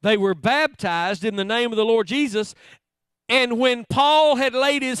they were baptized in the name of the Lord Jesus. And when Paul had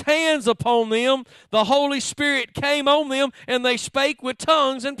laid his hands upon them, the Holy Spirit came on them, and they spake with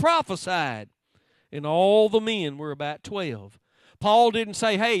tongues and prophesied. And all the men were about 12. Paul didn't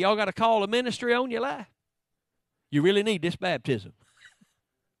say, hey, y'all got to call a ministry on your life. You really need this baptism.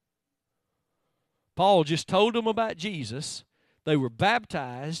 Paul just told them about Jesus. They were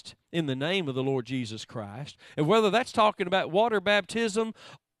baptized in the name of the Lord Jesus Christ. And whether that's talking about water baptism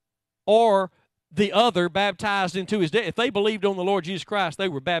or the other, baptized into his death. If they believed on the Lord Jesus Christ, they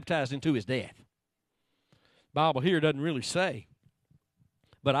were baptized into his death. The Bible here doesn't really say.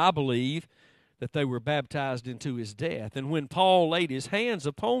 But I believe that they were baptized into his death. And when Paul laid his hands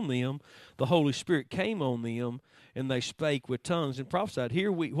upon them, the Holy Spirit came on them, and they spake with tongues and prophesied.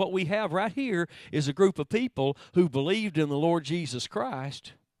 Here, what we have right here is a group of people who believed in the Lord Jesus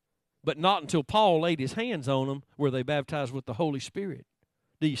Christ, but not until Paul laid his hands on them were they baptized with the Holy Spirit.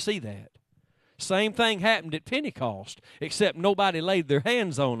 Do you see that? Same thing happened at Pentecost, except nobody laid their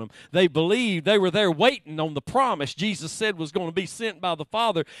hands on them. They believed. They were there waiting on the promise Jesus said was going to be sent by the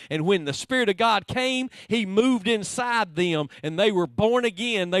Father. And when the Spirit of God came, he moved inside them, and they were born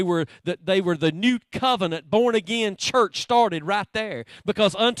again. They were the new covenant, born again church started right there.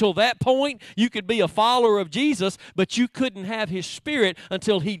 Because until that point, you could be a follower of Jesus, but you couldn't have his Spirit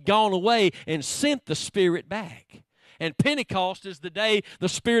until he'd gone away and sent the Spirit back. And Pentecost is the day the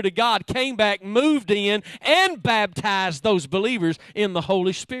Spirit of God came back, moved in, and baptized those believers in the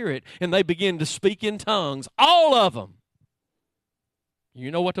Holy Spirit. And they began to speak in tongues, all of them. You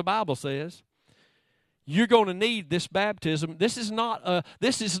know what the Bible says. You're going to need this baptism. This is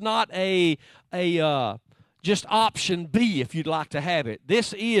not a just option B if you'd like to have it.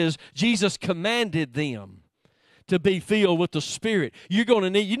 This is, Jesus commanded them to be filled with the Spirit. You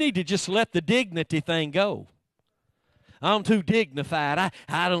need to just let the dignity thing go. I'm too dignified.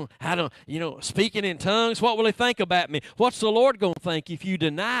 I don't, speaking in tongues, what will he think about me? What's the Lord going to think if you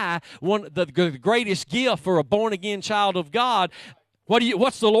deny the greatest gift for a born-again child of God?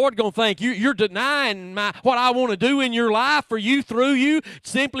 What's the Lord going to think? You're denying what I want to do in your life for you, through you,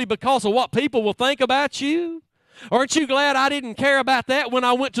 simply because of what people will think about you? Aren't you glad I didn't care about that when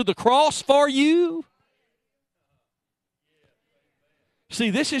I went to the cross for you? See,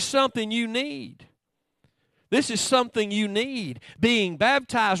 this is something you need. This is something you need, being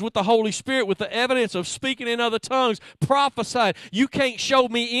baptized with the Holy Spirit with the evidence of speaking in other tongues, prophesying. You can't show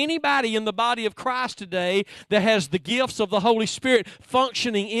me anybody in the body of Christ today that has the gifts of the Holy Spirit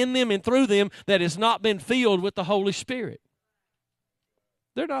functioning in them and through them that has not been filled with the Holy Spirit.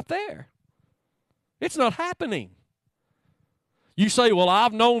 They're not there. It's not happening. You say, well,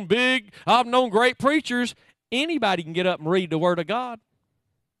 I've known great preachers. Anybody can get up and read the Word of God.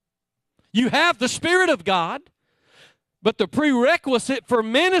 You have the Spirit of God, but the prerequisite for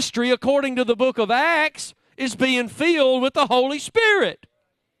ministry, according to the book of Acts, is being filled with the Holy Spirit.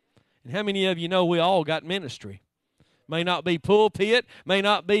 And how many of you know we all got ministry? May not be pulpit, may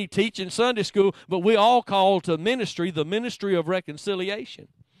not be teaching Sunday school, but we all call to ministry the ministry of reconciliation.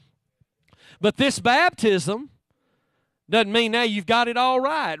 But this baptism doesn't mean now you've got it all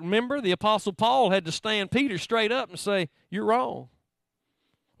right. Remember, the Apostle Paul had to stand Peter straight up and say, you're wrong.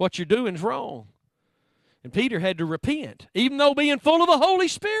 What you're doing is wrong. And Peter had to repent, even though being full of the Holy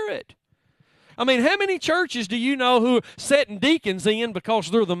Spirit. I mean, how many churches do you know who are setting deacons in because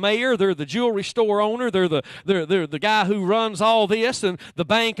they're the mayor, they're the jewelry store owner, they're the guy who runs all this, and the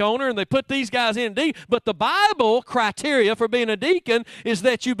bank owner, and they put these guys in deacon. But the Bible criteria for being a deacon is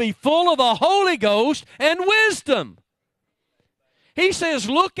that you be full of the Holy Ghost and wisdom. He says,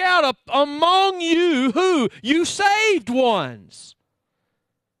 look out among you who? You saved ones.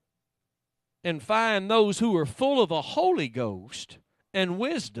 And find those who are full of the Holy Ghost and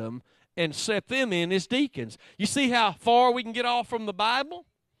wisdom and set them in as deacons. You see how far we can get off from the Bible?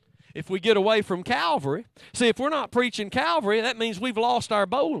 If we get away from Calvary. See, if we're not preaching Calvary, that means we've lost our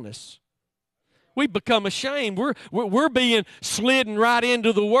boldness. We've become ashamed. We're being slidden right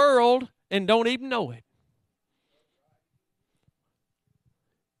into the world and don't even know it.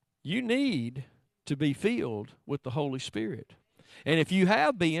 You need to be filled with the Holy Spirit. And if you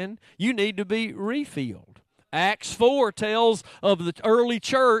have been, you need to be refilled. Acts 4 tells of the early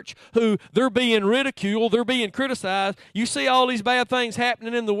church who they're being ridiculed, they're being criticized. You see all these bad things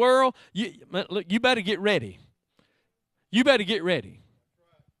happening in the world, you better get ready. You better get ready.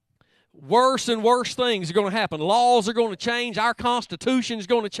 Worse and worse things are going to happen. Laws are going to change. Our Constitution is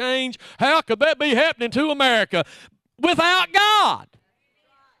going to change. How could that be happening to America without God?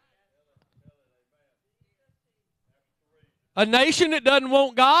 A nation that doesn't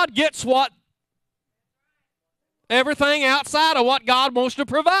want God gets what? Everything outside of what God wants to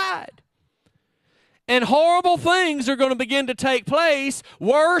provide. And horrible things are going to begin to take place,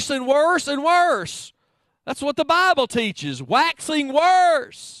 worse and worse and worse. That's what the Bible teaches, waxing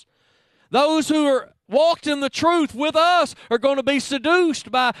worse. Those who are walked in the truth with us are going to be seduced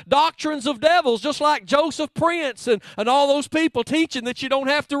by doctrines of devils, just like Joseph Prince and all those people teaching that you don't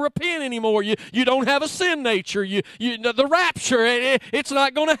have to repent anymore. You don't have a sin nature. The rapture, it's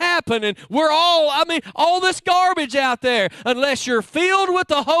not going to happen. And all this garbage out there, unless you're filled with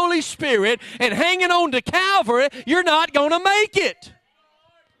the Holy Spirit and hanging on to Calvary, you're not going to make it.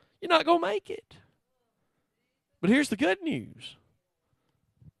 You're not going to make it. But here's the good news.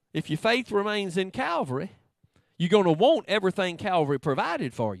 If your faith remains in Calvary, you're going to want everything Calvary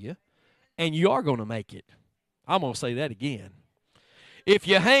provided for you, and you are going to make it. I'm going to say that again. If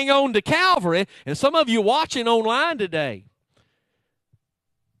you hang on to Calvary, and some of you watching online today,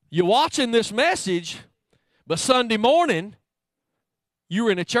 you're watching this message, but Sunday morning, you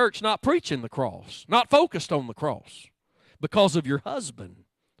were in a church not preaching the cross, not focused on the cross, because of your husband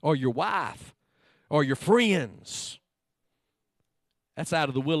or your wife or your friends. That's out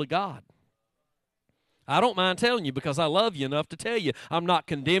of the will of God. I don't mind telling you because I love you enough to tell you. I'm not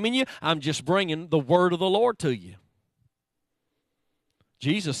condemning you. I'm just bringing the word of the Lord to you.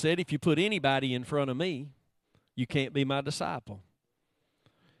 Jesus said, if you put anybody in front of me, you can't be my disciple.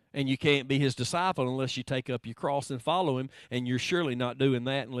 And you can't be his disciple unless you take up your cross and follow him. And you're surely not doing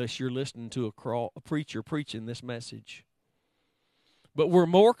that unless you're listening to a preacher preaching this message. But we're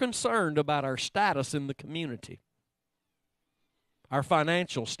more concerned about our status in the community. Our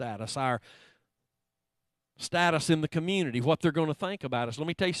financial status, our status in the community, what they're going to think about us. Let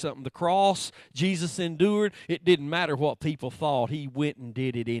me tell you something. The cross Jesus endured, it didn't matter what people thought. He went and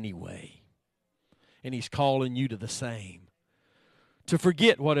did it anyway. And he's calling you to the same. To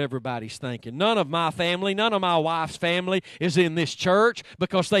forget what everybody's thinking. None of my family, none of my wife's family is in this church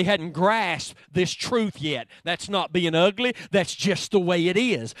because they hadn't grasped this truth yet. That's not being ugly. That's just the way it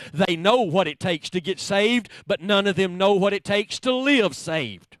is. They know what it takes to get saved, but none of them know what it takes to live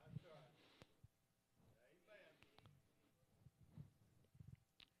saved.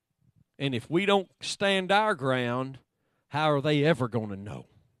 And if we don't stand our ground, how are they ever going to know?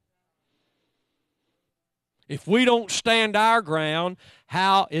 If we don't stand our ground,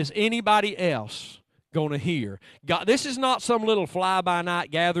 how is anybody else going to hear? God, this is not some little fly-by-night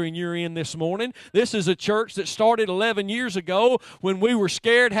gathering you're in this morning. This is a church that started 11 years ago when we were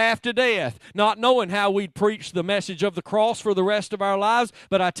scared half to death, not knowing how we'd preach the message of the cross for the rest of our lives.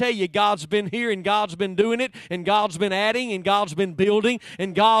 But I tell you, God's been here, and God's been doing it, and God's been adding, and God's been building,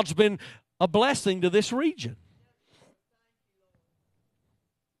 and God's been a blessing to this region.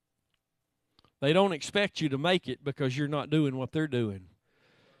 They don't expect you to make it because you're not doing what they're doing.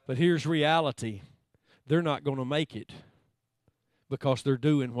 But here's reality. They're not going to make it because they're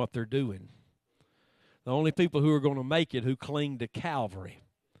doing what they're doing. The only people who are going to make it who cling to Calvary.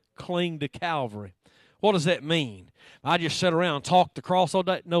 Cling to Calvary. What does that mean? I just sit around and talk the cross all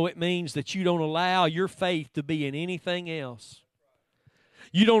day? No, it means that you don't allow your faith to be in anything else.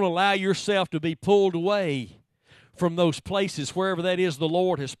 You don't allow yourself to be pulled away from those places, wherever that is the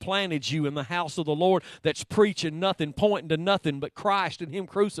Lord has planted you in the house of the Lord that's preaching nothing, pointing to nothing but Christ and him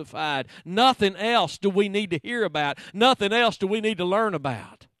crucified. Nothing else do we need to hear about. Nothing else do we need to learn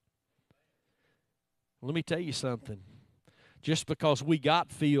about. Let me tell you something. Just because we got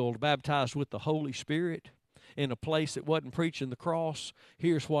filled, baptized with the Holy Spirit in a place that wasn't preaching the cross,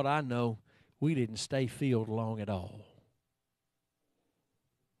 here's what I know. We didn't stay filled long at all.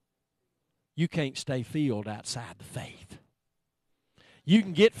 You can't stay filled outside the faith. You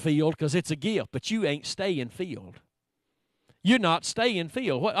can get filled because it's a gift, but you ain't staying filled. You're not staying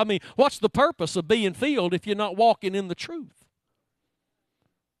filled. What's the purpose of being filled if you're not walking in the truth?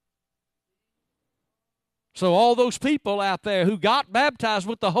 So all those people out there who got baptized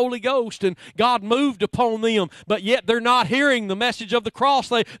with the Holy Ghost and God moved upon them, but yet they're not hearing the message of the cross.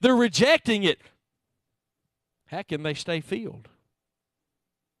 They're rejecting it. How can they stay filled?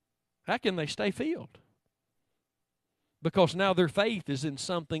 How can they stay filled? Because now their faith is in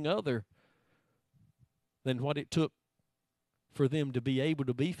something other than what it took for them to be able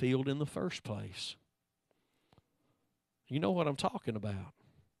to be filled in the first place. You know what I'm talking about.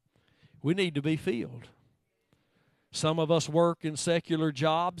 We need to be filled. Some of us work in secular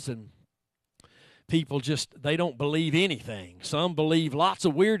jobs and people they don't believe anything. Some believe lots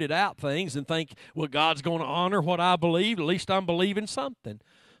of weirded out things and think, well, God's going to honor what I believe. At least I'm believing something.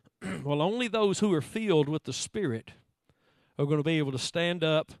 Well, only those who are filled with the Spirit are going to be able to stand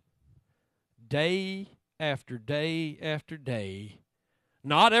up day after day after day.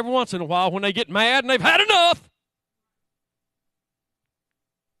 Not every once in a while when they get mad and they've had enough.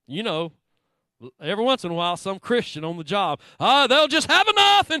 You know, every once in a while, some Christian on the job, they'll just have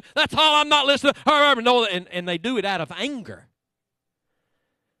enough, and that's all, I'm not listening. And they do it out of anger.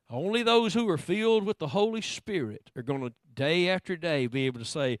 Only those who are filled with the Holy Spirit are going to, day after day, be able to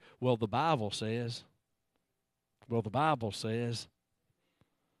say, well, the Bible says. Well, the Bible says.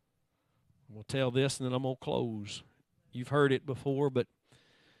 I'm going to tell this, and then I'm going to close. You've heard it before, but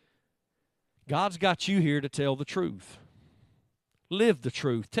God's got you here to tell the truth. Live the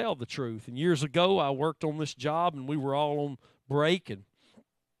truth. Tell the truth. And years ago, I worked on this job, and we were all on break, and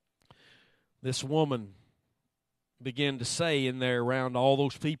this woman began to say in there around all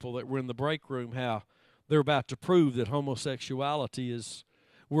those people that were in the break room how they're about to prove that homosexuality is,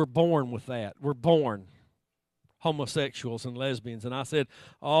 we're born with that. We're born homosexuals and lesbians. And I said,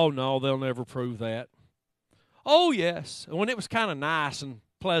 oh, no, they'll never prove that. Oh, yes. And when it was kind of nice and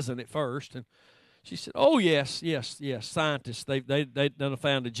pleasant at first, and she said, oh, yes, scientists, they done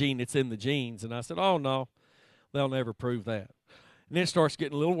found a gene that's in the genes. And I said, oh, no, they'll never prove that. And then it starts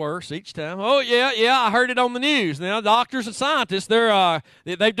getting a little worse each time. Oh, yeah, I heard it on the news. Now, doctors and scientists,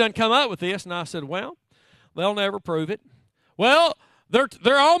 they've done come up with this. And I said, well, they'll never prove it. Well,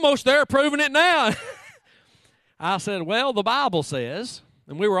 they're almost there proving it now. I said, well, the Bible says,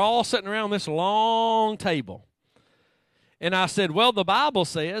 and we were all sitting around this long table. And I said, well, the Bible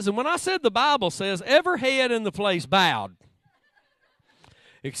says, and when I said the Bible says, every head in the place bowed,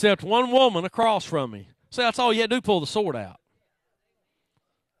 except one woman across from me. So that's all you had to do, pull the sword out.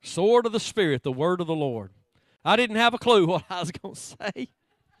 Sword of the Spirit, the word of the Lord. I didn't have a clue what I was going to say.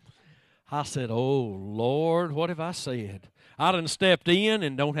 I said, oh, Lord, what have I said? I done stepped in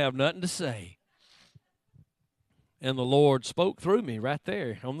and don't have nothing to say. And the Lord spoke through me right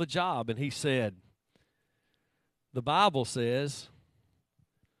there on the job, and he said, the Bible says,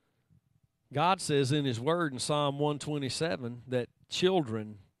 God says in his word in Psalm 127 that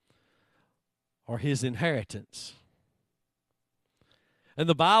children are his inheritance. And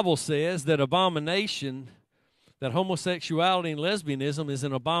the Bible says that abomination, that homosexuality and lesbianism is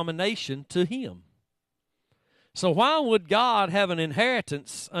an abomination to him. So why would God have an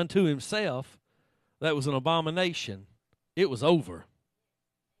inheritance unto himself that was an abomination? It was over.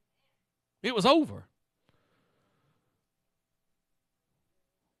 It was over.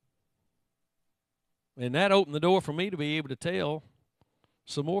 And that opened the door for me to be able to tell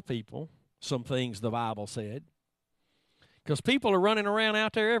some more people some things the Bible said. Because people are running around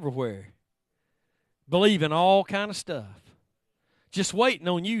out there everywhere, believing all kind of stuff, just waiting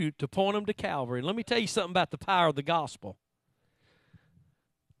on you to point them to Calvary. And let me tell you something about the power of the gospel.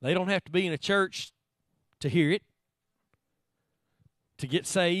 They don't have to be in a church to hear it, to get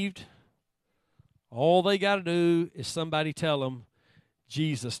saved. All they got to do is somebody tell them,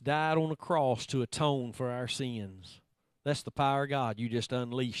 Jesus died on the cross to atone for our sins. That's the power of God you just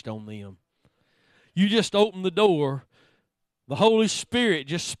unleashed on them. You just opened the door. The Holy Spirit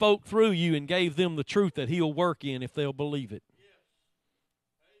just spoke through you and gave them the truth that he'll work in if they'll believe it.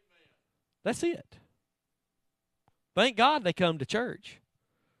 That's it. Thank God they come to church.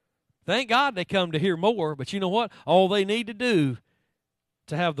 Thank God they come to hear more. But you know what? All they need to do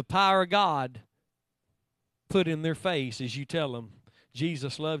to have the power of God put in their face is you tell them,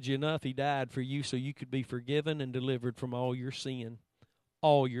 Jesus loved you enough, he died for you so you could be forgiven and delivered from all your sin.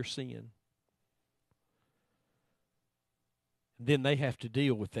 All your sin. Then they have to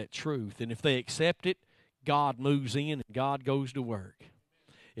deal with that truth. And if they accept it, God moves in and God goes to work.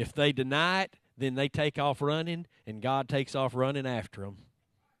 If they deny it, then they take off running and God takes off running after them.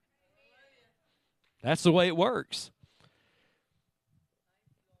 That's the way it works.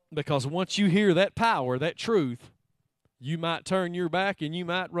 Because once you hear that power, that truth, you might turn your back and you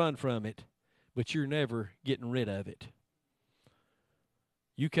might run from it, but you're never getting rid of it.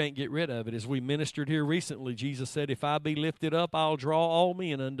 You can't get rid of it. As we ministered here recently, Jesus said, if I be lifted up, I'll draw all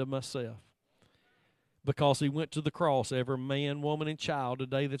men unto myself. Because he went to the cross, every man, woman, and child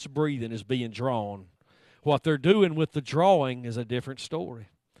today that's breathing is being drawn. What they're doing with the drawing is a different story,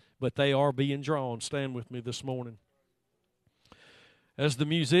 but they are being drawn. Stand with me this morning. As the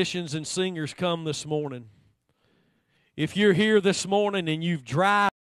musicians and singers come this morning, if you're here this morning and you've driven